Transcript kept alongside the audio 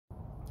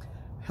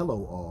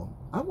Hello all.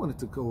 I wanted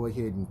to go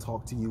ahead and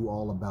talk to you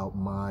all about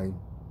my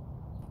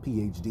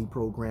PhD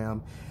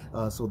program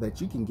so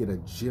that you can get a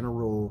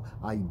general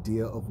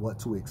idea of what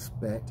to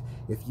expect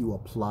if you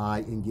apply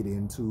and get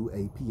into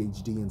a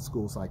PhD in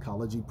school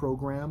psychology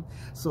program.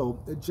 So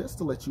just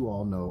to let you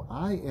all know,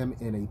 I am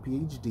in a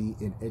PhD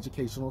in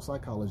educational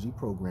psychology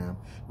program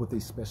with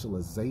a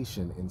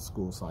specialization in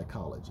school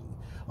psychology.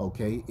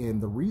 Okay, and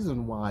the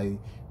reason why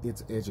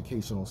it's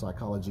educational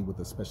psychology with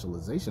a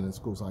specialization in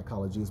school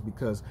psychology is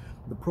because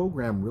the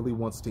program really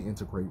wants to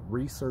integrate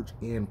research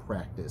and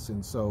practice.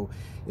 And so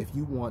if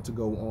you want to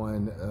go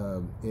on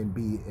and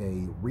be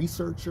a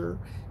researcher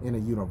in a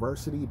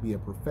university, be a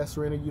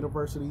professor in a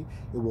university,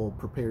 it will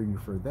prepare you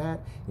for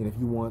that. And if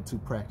you want to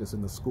practice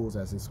in the schools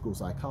as a school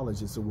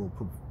psychologist, it will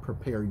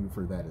prepare you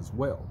for that as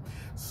well.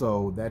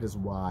 So that is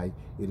why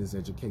it is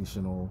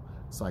educational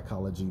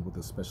psychology with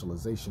a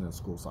specialization in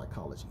school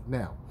psychology.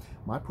 Now,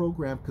 my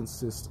program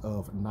consists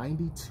of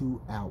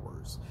 92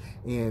 hours,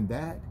 and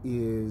that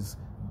is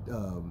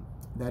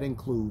that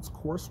includes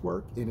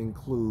coursework, it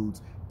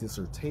includes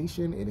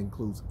dissertation, it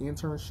includes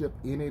internship,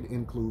 and it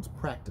includes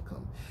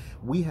practicum.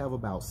 We have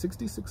about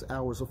 66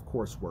 hours of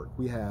coursework.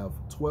 We have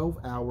 12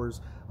 hours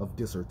of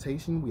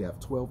dissertation, we have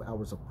 12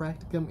 hours of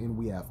practicum, and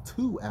we have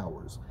 2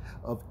 hours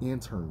of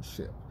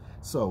internship.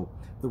 So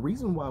the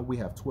reason why we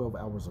have 12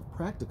 hours of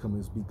practicum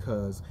is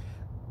because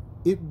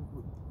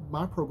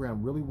my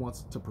program really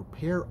wants to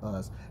prepare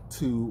us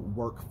to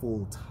work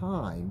full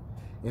time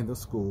in the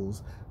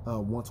schools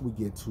once we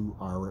get to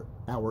our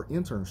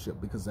internship,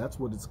 because that's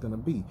what it's going to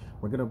be.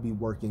 We're going to be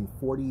working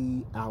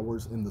 40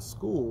 hours in the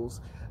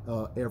schools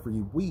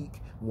every week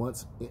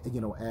once,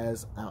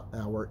 as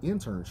our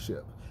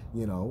internship,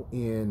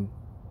 and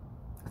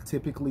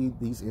typically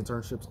these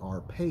internships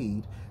are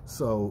paid,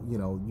 so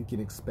you can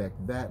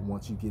expect that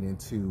once you get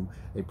into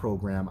a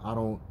program.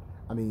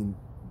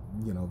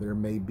 There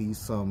may be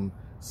some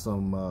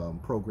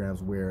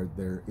programs where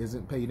there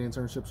isn't paid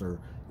internships,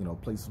 or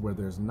places where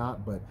there's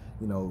not, but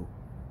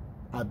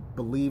I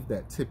believe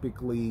that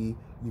typically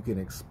you can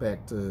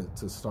expect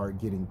to start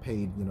getting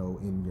paid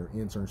in your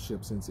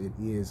internship. Since it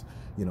is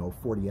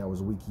 40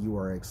 hours a week, you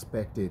are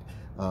expected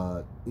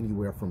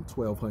anywhere from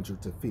 1,200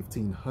 to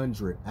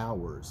 1,500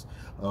 hours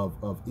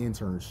of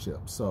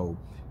internship. So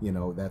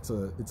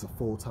it's a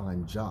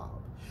full-time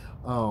job.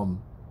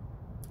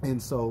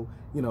 And so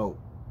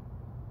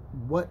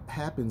what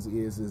happens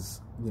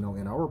is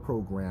in our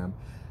program,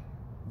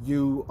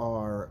 you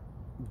are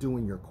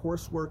doing your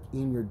coursework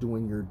and you're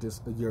doing your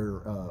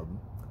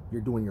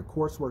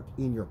coursework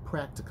in your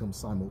practicum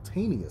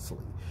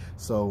simultaneously.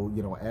 So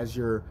as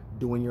you're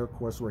doing your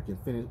coursework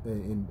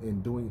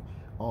and doing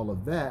all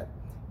of that,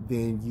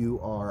 then you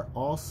are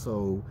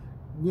also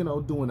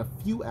doing a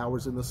few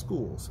hours in the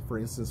schools. For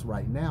instance,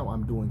 right now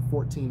I'm doing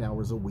 14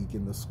 hours a week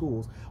in the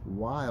schools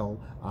while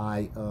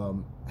I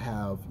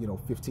have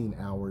 15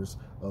 hours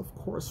of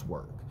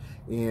coursework.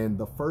 In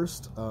the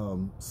first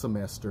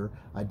semester,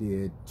 I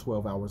did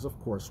 12 hours of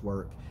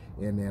coursework,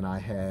 and then I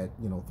had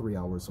 3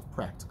 hours of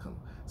practicum.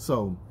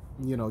 So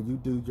you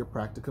do your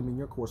practicum and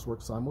your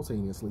coursework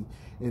simultaneously,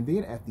 and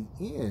then at the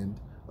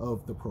end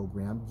of the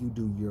program you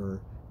do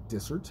your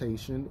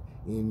dissertation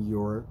in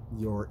your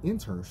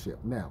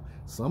internship. Now,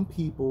 some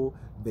people,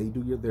 they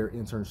do their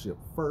internship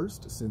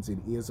first, since it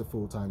is a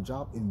full-time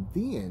job, and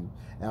then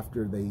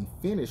after they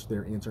finish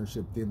their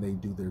internship, then they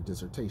do their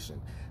dissertation.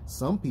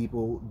 Some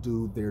people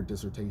do their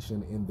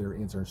dissertation and their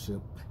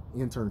internship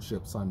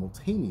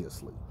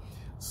simultaneously.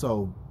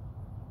 So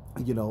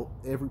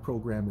every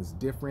program is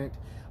different,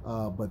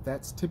 but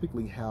that's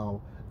typically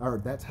how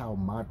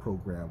my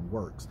program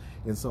works.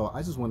 And so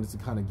I just wanted to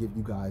kind of give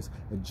you guys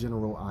a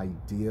general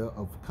idea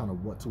of kind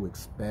of what to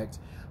expect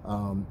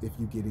if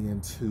you get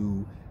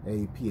into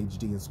a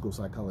PhD in school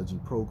psychology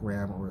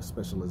program or a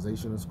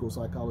specialization in school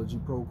psychology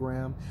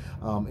program.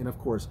 And of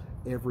course,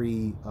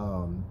 every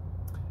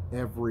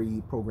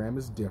program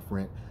is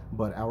different,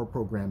 but our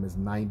program is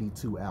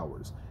 92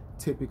 hours.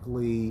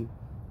 Typically,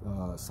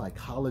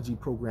 psychology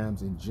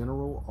programs in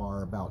general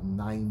are about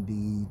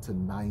 90 to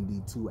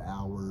 92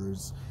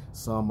 hours.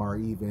 Some are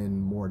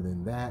even more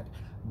than that,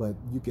 but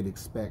you could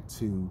expect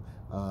to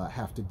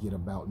have to get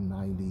about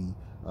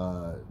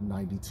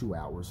 92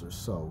 hours or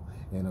so.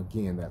 And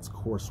again, that's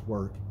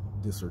coursework,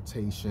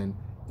 dissertation,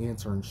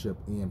 internship,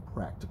 and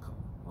practicum.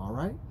 All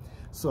right,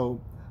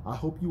 so I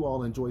hope you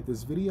all enjoyed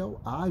this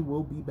video. I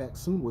will be back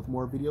soon with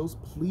more videos.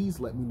 Please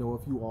let me know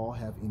if you all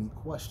have any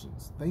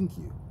questions. Thank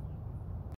you.